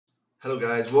Hello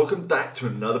guys, welcome back to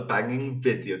another banging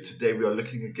video. Today we are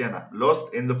looking again at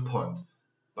Lost in the Pond,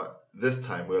 but this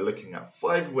time we are looking at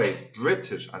 5 ways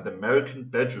British and American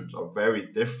bedrooms are very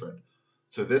different.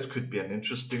 So this could be an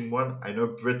interesting one. I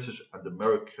know British and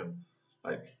American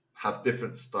have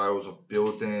different styles of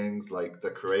buildings, like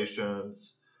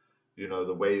decorations,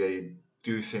 the way they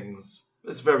do things.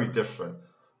 It's very different.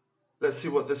 Let's see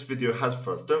what this video has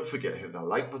for us. Don't forget to hit that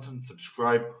like button,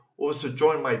 subscribe, also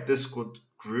join my Discord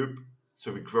group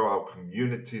so we grow our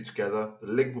community together. The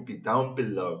link will be down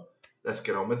below. Let's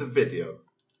get on with the video.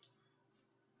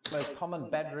 Most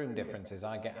common bedroom differences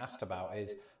I get asked about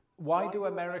is, why do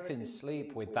Americans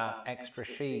sleep with that extra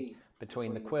sheet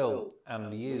between the quilt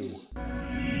and you?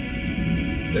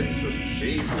 Extra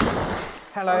sheet?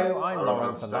 Hello, I'm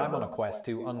Lawrence and I'm on a quest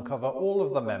to uncover all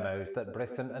of the memos that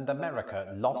Britain and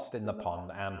America lost in the pond,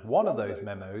 and one of those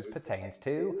memos pertains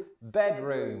to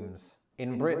bedrooms.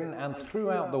 In Britain and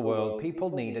throughout the world, people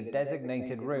need a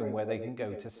designated room where they can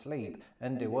go to sleep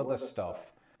and do other stuff,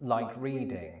 like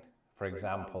reading, for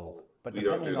example. But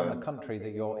depending on the country that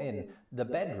you're in, the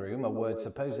bedroom, a word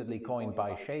supposedly coined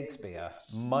by Shakespeare,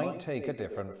 might take a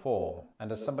different form.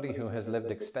 And as somebody who has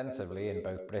lived extensively in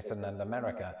both Britain and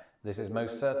America, this is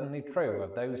most certainly true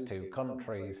of those two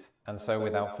countries. And so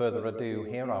without further ado,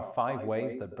 here are 5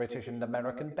 ways that British and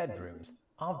American bedrooms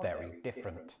are very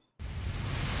different.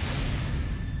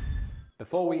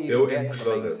 Before we even get to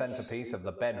the main centerpiece of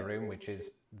the bedroom, which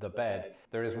is the bed,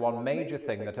 there is one major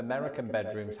thing that American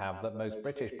bedrooms have that most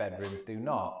British bedrooms do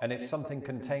not, and it's something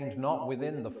contained not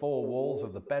within the 4 walls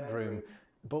of the bedroom,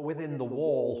 but within the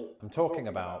wall. I'm talking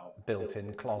about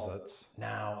built-in closets.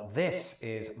 Now, this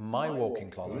is my walk-in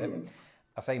closet.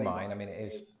 I say mine, I mean it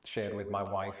is shared with my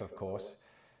wife, of course.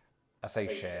 I say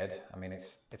shared, I mean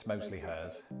it's mostly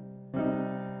hers.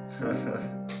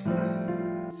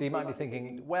 So you might be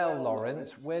thinking, well,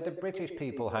 Lawrence, where do British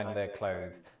people hang their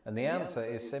clothes? And the answer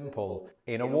is simple: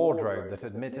 in a wardrobe that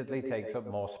admittedly takes up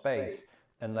more space,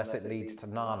 unless it leads to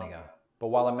Narnia. But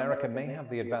while America may have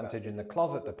the advantage in the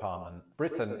closet department,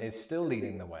 Britain is still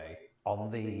leading the way on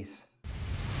these.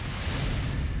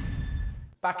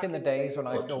 Back in the days when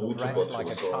I still dressed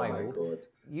like a child,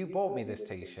 you bought me this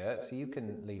t-shirt, so you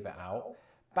can leave it out.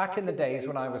 Back in the days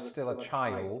when I was still a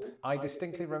child, I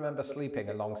distinctly remember sleeping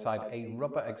alongside a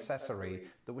rubber accessory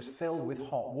that was filled with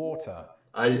hot water.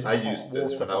 I used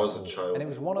this when I was a child. And it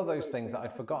was one of those things that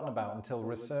I'd forgotten about until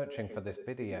researching for this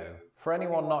video. For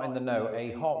anyone not in the know,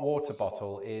 a hot water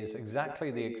bottle is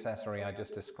exactly the accessory I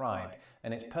just described,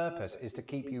 and its purpose is to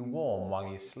keep you warm while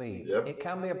you sleep. Yep. It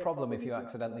can be a problem if you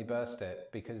accidentally burst it,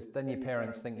 because then your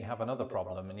parents think you have another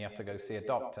problem and you have to go see a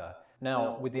doctor.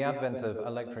 Now, with the advent of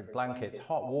electric blankets,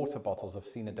 hot water bottles have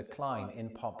seen a decline in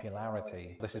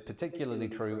popularity. This is particularly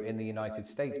true in the United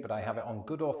States, but I have it on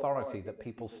good authority that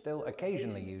people still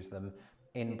occasionally use them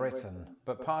in Britain.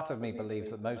 But part of me believes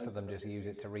that most of them just use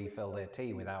it to refill their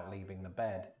tea without leaving the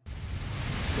bed.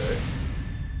 Okay.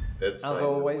 As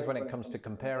always, when it comes to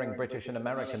comparing British and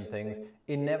American things,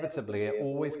 inevitably it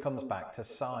always comes back to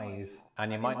size.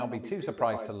 And you might not be too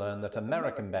surprised to learn that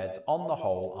American beds, on the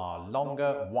whole, are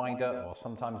longer, wider, or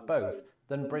sometimes both,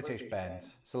 than British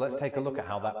beds. So let's take a look at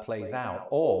how that plays out,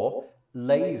 or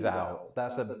lays out.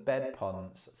 That's a bed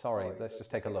pun. Sorry, let's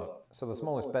just take a look. So the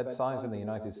smallest bed size in the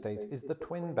United States is the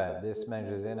twin bed. This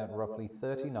measures in at roughly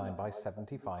 39 by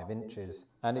 75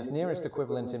 inches. And its nearest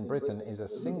equivalent in Britain is a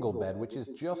single bed, which is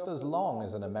just as long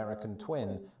as an American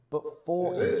twin, but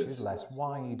 4 inches less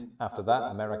wide. After that,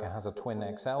 America has a twin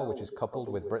XL, which is coupled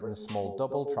with Britain's small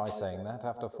double. Try saying that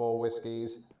after 4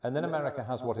 whiskeys. And then America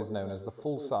has what is known as the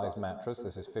full-size mattress.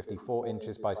 This is 54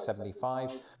 inches by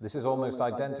 75. This is almost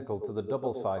identical to the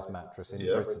double-size mattress in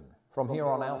Britain. From here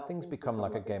on out, things become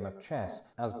like a game of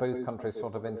chess, as both countries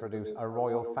sort of introduce a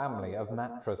royal family of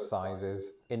mattress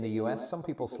sizes. In the US, some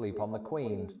people sleep on the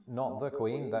Queen, not the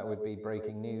Queen, that would be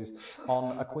breaking news,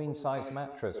 on a queen-sized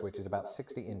mattress, which is about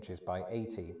 60 inches by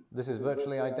 80. This is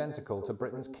virtually identical to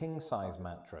Britain's king-size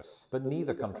mattress. But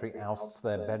neither country ousts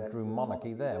their bedroom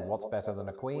monarchy there. What's better than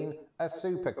a queen? A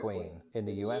super queen. In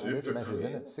the US, this measures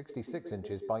in at 66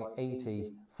 inches by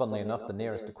 80. Funnily enough, the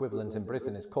nearest equivalent in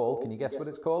Britain is called, can you guess what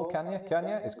it's called? Can you?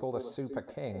 It's called a super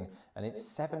king, and it's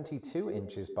 72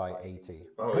 inches by 80.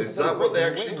 Oh, is that what they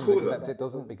actually call them? Except it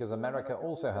doesn't, because America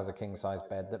also has a king-size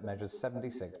bed that measures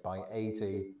 76 by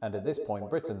 80. And at this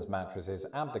point, Britain's mattresses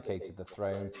abdicated the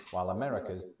throne, while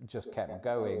America's just kept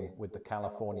going with the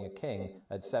California king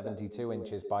at 72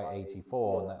 inches by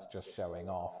 84, and that's just showing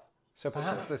off. So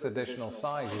perhaps this additional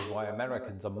size is why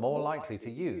Americans are more likely to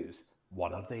use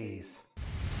one of these.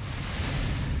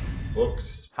 Box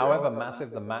spring. However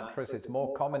massive the mattress, it's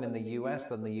more common in the US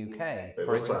than the UK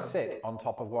for it to sit on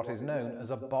top of what is known as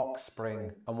a box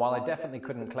spring. And while I definitely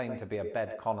couldn't claim to be a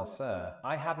bed connoisseur,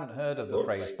 I hadn't heard of the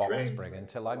phrase box spring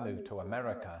until I moved to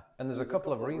America. And there's a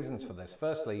couple of reasons for this.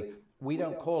 Firstly, we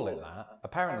don't call it that.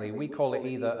 Apparently, we call it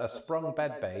either a sprung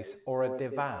bed base or a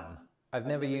divan. I've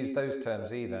never used those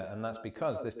terms either, and that's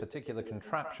because this particular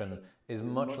contraption is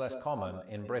much less common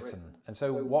in Britain. And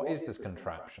so what is this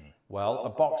contraption? Well, a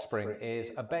box spring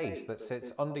is a base that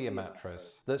sits under your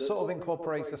mattress that sort of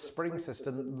incorporates a spring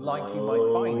system like you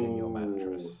might find in your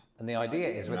mattress. And the idea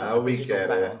is with an additional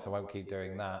bounce, I won't keep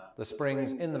doing that, the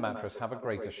springs in the mattress have a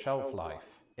greater shelf life.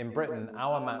 In Britain,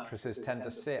 our mattresses tend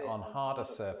to sit on harder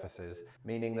surfaces,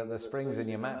 meaning that the springs in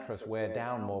your mattress wear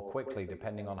down more quickly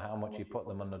depending on how much you put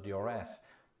them under duress.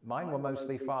 Mine were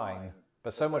mostly fine.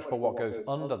 But so much for what goes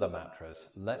under the mattress.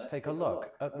 Let's take a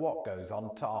look at what goes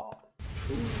on top.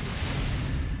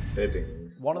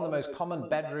 Bedding. One of the most common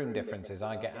bedroom differences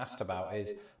I get asked about is,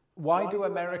 why do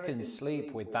Americans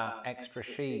sleep with that extra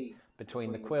sheet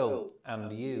between the quilt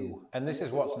and you? And this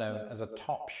is what's known as a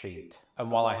top sheet. And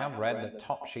while I have read that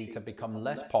top sheets have become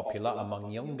less popular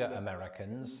among younger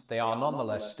Americans, they are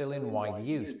nonetheless still in wide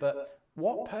use. But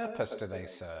what purpose do they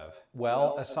serve?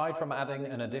 Well, aside from adding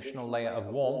an additional layer of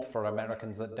warmth for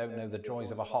Americans that don't know the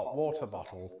joys of a hot water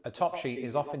bottle, a top sheet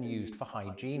is often used for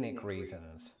hygienic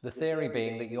reasons. The theory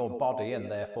being that your body, and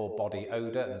therefore body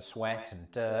odor and sweat and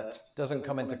dirt, doesn't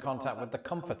come into contact with the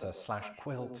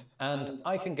comforter/quilt. And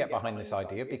I can get behind this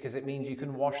idea because it means you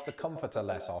can wash the comforter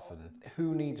less often.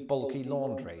 Who needs bulky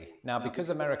laundry? Now, because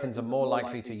Americans are more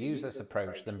likely to use this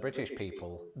approach than British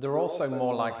people, they're also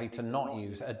more likely to not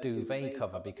use a duvet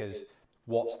cover because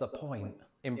what's the point?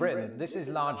 In Britain, this is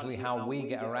largely how we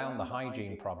get around the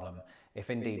hygiene problem,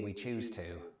 if indeed we choose to.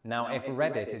 Now, if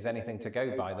Reddit is anything to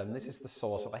go by, then this is the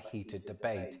source of a heated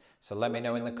debate. So let me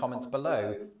know in the comments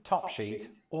below, top sheet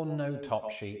or no top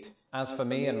sheet. As for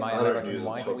me and my American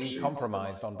wife, we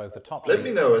compromised on both a top sheet. Let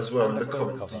me know as well in the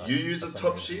comments, do you use a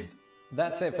top sheet?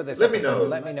 That's it for this episode.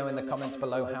 Let me know in the comments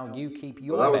below how you keep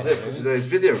your Well, that was it for today's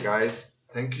video, guys.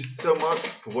 Thank you so much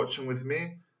for watching with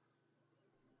me.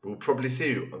 We'll probably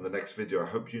see you on the next video. I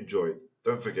hope you enjoyed.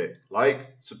 Don't forget,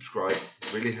 like, subscribe.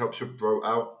 It really helps your bro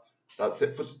out. That's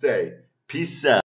it for today. Peace out.